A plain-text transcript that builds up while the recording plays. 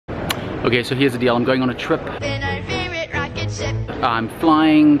Okay, so here's the deal. I'm going on a trip. I'm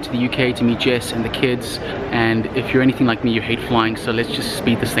flying to the UK to meet Jess and the kids, and if you're anything like me, you hate flying, so let's just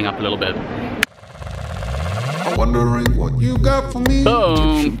speed this thing up a little bit. I'm wondering what you got for me.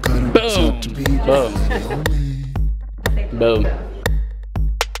 Boom! Boom! Boom! Boom!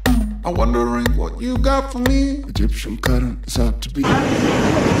 I'm wondering what you got for me. Egyptian cutter is out to be.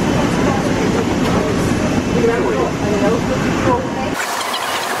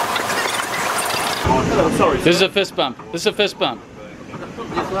 This is a fist bump. This is a fist bump.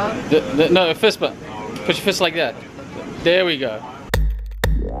 No, a fist bump. Put your fist like that. There we go.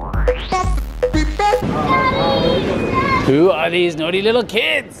 Who are these naughty little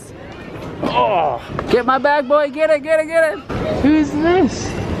kids? Oh, get my bag, boy. Get it, get it, get it. Who's this? I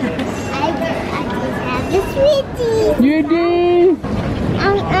have the sweetie. You do.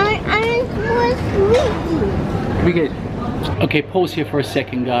 I'm more sweetie. We get. Okay, pause here for a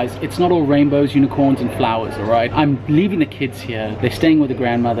second, guys. It's not all rainbows, unicorns, and flowers, all right? I'm leaving the kids here. They're staying with the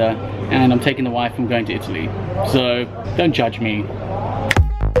grandmother, and I'm taking the wife and going to Italy. So don't judge me.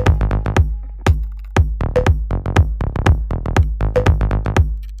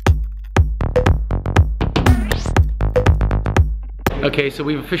 Okay, so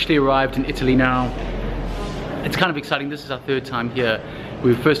we've officially arrived in Italy now. It's kind of exciting. This is our third time here.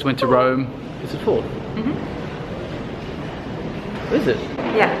 We first went to Rome. Is it fourth? Mm-hmm. Where is it?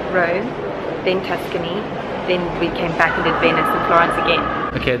 Yeah, Rome, then Tuscany, then we came back and did Venice and Florence again.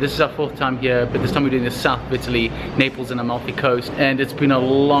 Okay, this is our fourth time here, but this time we're doing the south of Italy, Naples and Amalfi Coast, and it's been a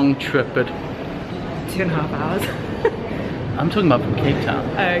long trip, but... 2.5 hours. I'm talking about from Cape Town.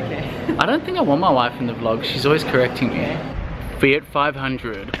 Oh, okay. I don't think I want my wife in the vlog. She's always correcting me. Fiat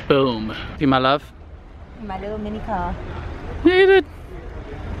 500. Boom. See my love? My little mini car. Made it.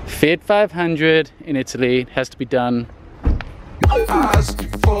 Fiat 500 in Italy. It has to be done.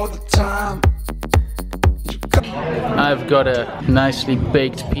 I've got a nicely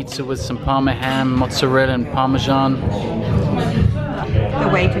baked pizza with some Parma ham, mozzarella and Parmesan. The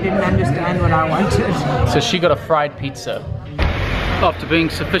waiter didn't understand what I wanted. So she got a fried pizza. After being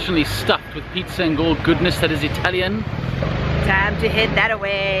sufficiently stuffed with pizza and all goodness that is Italian. Time to head that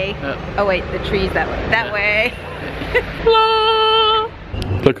away. Oh wait, the tree's that way. That way.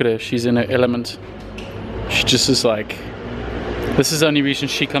 Look at her, she's in her element. She just is like... This is the only reason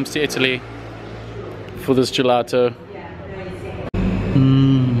she comes to Italy. For this gelato.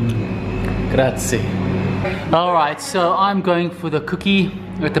 Grazie. Alright, so I'm going for the cookie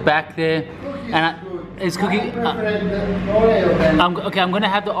at the back there. And is cookie... okay, I'm gonna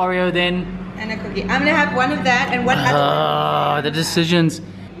have the Oreo then. And a cookie. I'm gonna have one of that and one other. The decisions.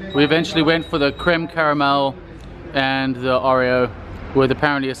 We eventually went for the creme caramel and the Oreo with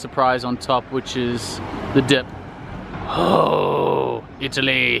apparently a surprise on top, which is the dip. Oh,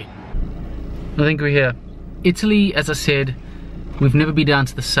 Italy. I think we're here. Italy, as I said, we've never been down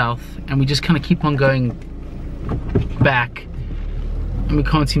to the south, and we just kind of keep on going back, and we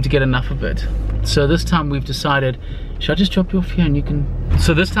can't seem to get enough of it. So this time we've decided, should I just drop you off here and you can...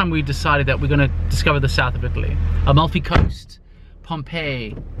 So this time we decided that we're going to discover the south of Italy. Amalfi Coast,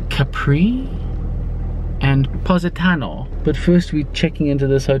 Pompeii, Capri, and Positano. But first we're checking into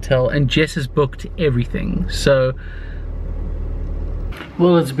this hotel, and Jess has booked everything. So,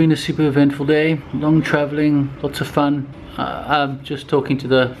 well, it's been a super eventful day. Long traveling, lots of fun. I'm just talking to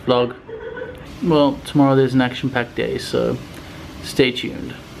the vlog. Well, tomorrow there's an action-packed day, so stay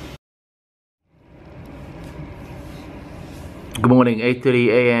tuned. Good morning, 8:30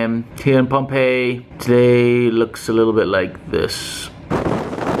 a.m. here in Pompeii. Today looks a little bit like this.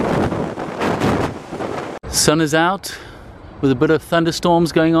 Sun is out with a bit of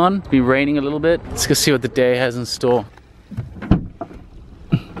thunderstorms going on. It's been raining a little bit. Let's go see what the day has in store.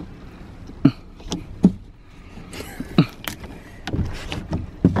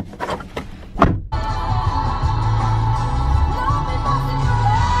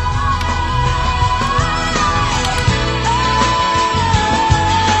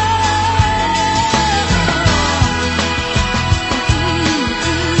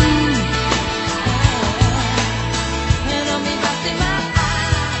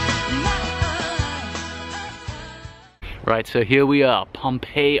 Right, so here we are,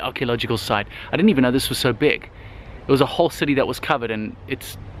 Pompeii archaeological site. I didn't even know this was so big. It was a whole city that was covered, and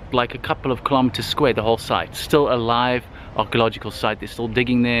it's like a couple of kilometers square, the whole site. Still a live archaeological site. They're still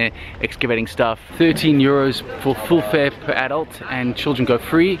digging there, excavating stuff. 13 euros for full fare per adult, and children go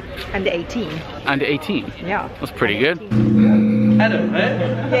free. Under 18. Under 18? Yeah. That's pretty good. Adam,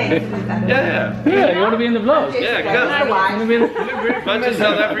 right? Yeah. Yeah, you want to be in the vlog? Yeah, go. Want to be in the... Bunch of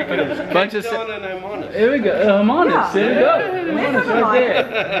South Africans. Bunch of... John and Hermanus. Here we go. Hermanus, there we go. Hermanus right there.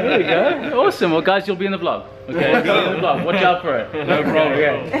 There we go. Awesome. Well, guys, you'll be in the vlog. Okay, you'll be in the vlog. Watch out for it. No problem.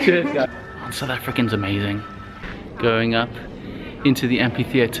 Okay. Cheers, guys. South African's amazing. Going up into the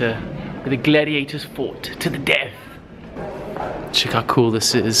amphitheatre where the gladiators fought to the death. Check how cool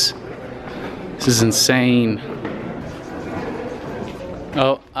this is. This is insane.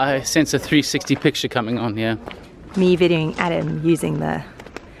 Oh, I sense a 360 picture coming on here. Me videoing Adam using the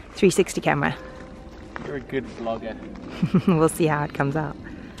 360 camera. You're a good vlogger. We'll see how it comes out.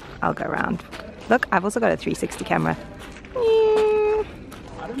 I'll go around. Look, I've also got a 360 camera. I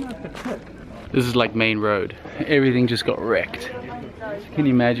don't know if it's quick. This is like main road. Everything just got wrecked. Can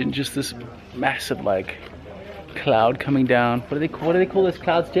you imagine just this massive like cloud coming down? What do they call those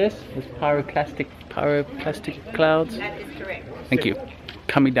clouds, Jess? Those pyroclastic clouds? That is correct. Thank you.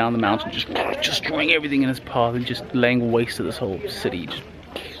 Coming down the mountain, just destroying everything in its path and just laying waste to this whole city.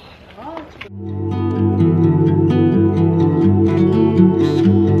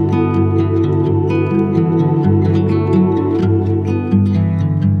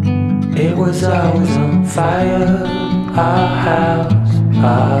 It was always on fire, our house,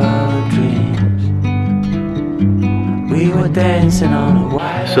 our dreams. We were dancing on a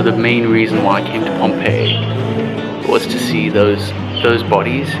wire. So the main reason why I came to Pompeii was to see those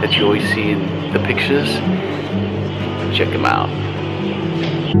bodies that you always see in the pictures. Check them out.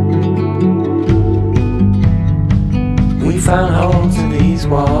 We found holes in these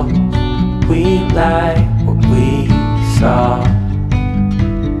walls. We like what we saw.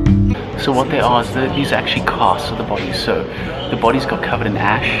 So what they are is that these are actually casts of the bodies. So the bodies got covered in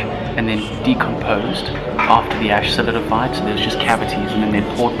ash and then decomposed after the ash solidified. So there's just cavities, and then they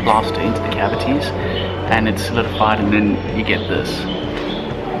poured plaster into the cavities and it's solidified, and then you get this.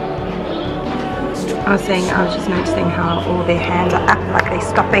 I was just noticing how all their hands are up, like they're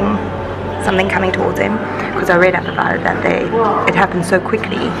stopping something coming towards them. Because I read up about it that it happened so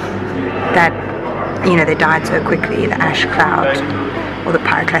quickly that, you know, they died so quickly, the ash cloud or the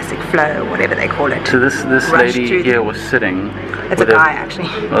pyroclastic flow, whatever they call it. So this lady here was sitting. It's a guy actually.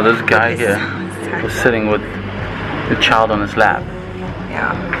 Oh, this guy here was sitting with the child on his lap.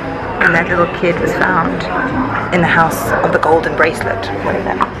 Yeah. And that little kid was found in the house of the golden bracelet,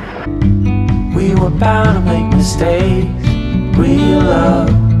 whatever. We were bound to make mistakes. Real love,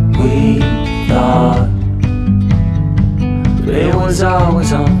 we thought. But it was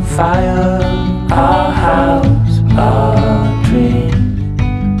always on fire. Our house, our dreams.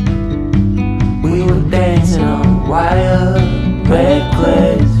 We were dancing on a wire.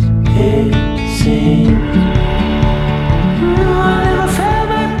 Reckless, it seems.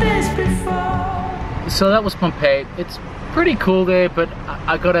 So that was Pompeii. It's pretty cool there, but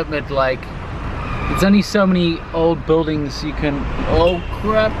I gotta admit, like, there's only so many old buildings you can... Oh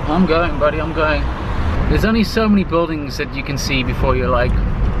crap, I'm going, buddy, I'm going. There's only so many buildings that you can see before you're like,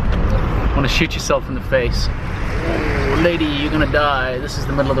 want to shoot yourself in the face. Oh, lady, you're gonna die. This is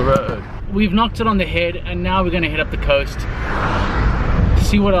the middle of the road. We've knocked it on the head, and now we're gonna head up the coast to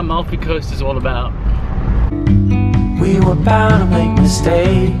see what Amalfi Coast is all about. We were bound to make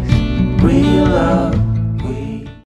mistakes. Real love,